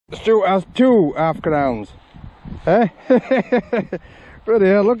Stuart has 2 half crowns. Hey? Bloody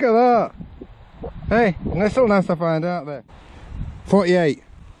hell, look at that. Hey, and this will nice to find out there. 48.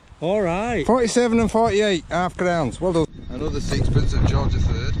 Alright. 47 and 48 half crowns. Well done. Another sixpence of George III.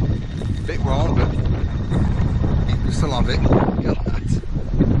 Bit worn, but we still have it. Look at that.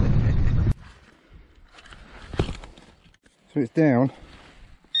 So it's down.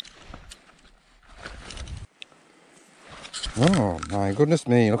 Oh my goodness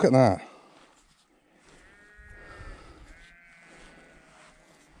me, look at that.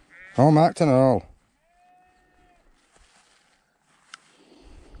 All marked and all.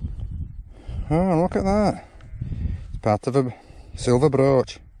 Oh, look at that. It's part of a silver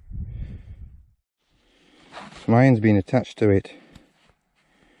brooch. Some iron's been attached to it.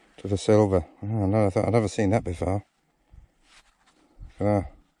 To the silver. Oh no, I thought I'd never seen that before.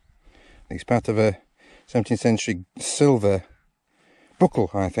 It's part of a 17th century silver buckle,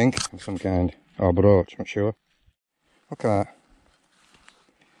 I think, of some kind. Or brooch, not sure. Look at that.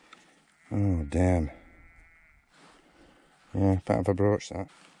 Oh, damn. Yeah, part of a brooch, that.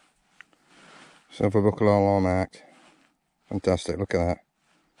 Silver buckle all marked. Fantastic, look at that.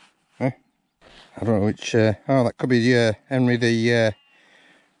 Eh? I don't know which, oh, that could be Henry the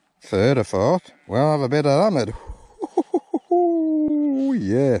 3rd or 4th. Well, I'll have a bit of hammered.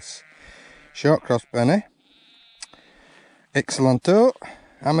 Yes. Short cross penny. Excellento.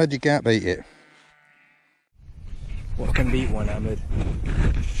 Hammered, you can't beat it. What can beat one hammered?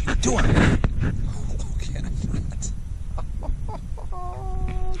 Two hammered. Look at that.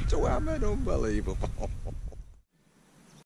 Two hammered, unbelievable.